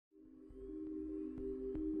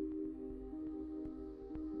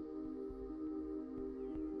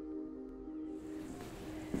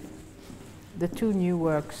The two new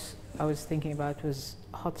works I was thinking about was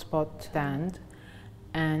Hotspot Stand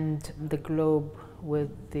and the globe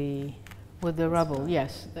with the rubble.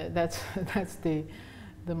 Yes, that's the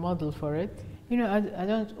model for it. You know, I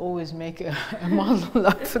don't always make a model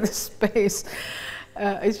up for the space.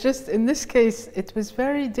 It's just in this case it was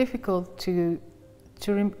very difficult to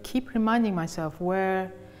keep reminding myself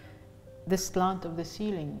where the slant of the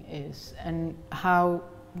ceiling is and how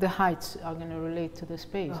the heights are going to relate to the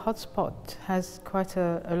space. The Hotspot has quite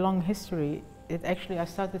a long history. I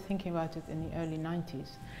started thinking about it in the early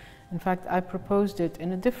 90s. In fact, I proposed it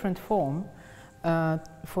in a different form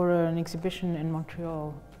for an exhibition in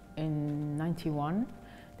Montreal in 91.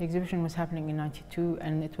 The exhibition was happening in 92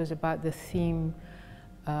 and it was about the theme,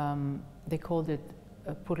 they called it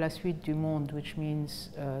Pour la suite du monde, which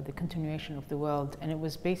means the continuation of the world, and it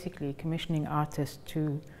was basically commissioning artists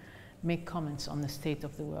to make comments on the state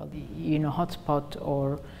of the world. You know, hotspot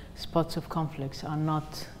or spots of conflicts are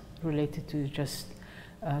not related to just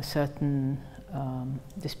certain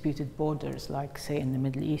disputed borders, like say in the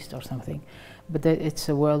Middle East or something, but that it's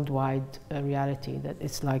a worldwide reality, that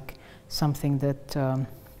it's like something that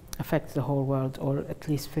affects the whole world, or at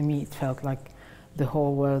least for me it felt like the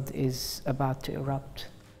whole world is about to erupt.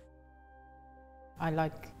 I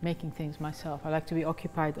like making things myself. I like to be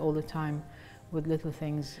occupied all the time with little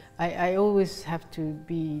things. I always have to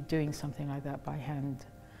be doing something like that by hand.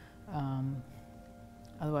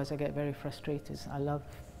 Otherwise I get very frustrated. I love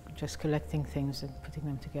just collecting things and putting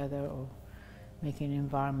them together or making an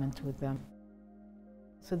environment with them.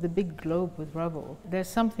 So the big globe with rubble, there's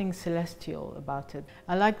something celestial about it.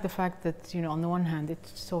 I like the fact that, you know, on the one hand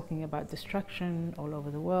it's talking about destruction all over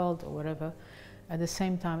the world or whatever. At the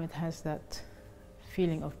same time it has that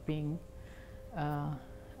feeling of being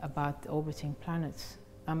about orbiting planets.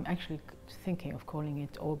 I'm actually thinking of calling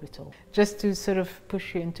it orbital, just to sort of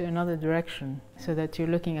push you into another direction, so that you're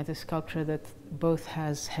looking at a sculpture that both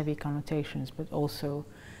has heavy connotations but also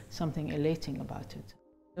something elating about it.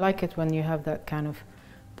 I like it when you have that kind of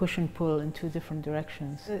push and pull in two different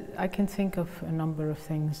directions. I can think of a number of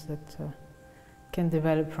things that can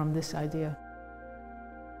develop from this idea.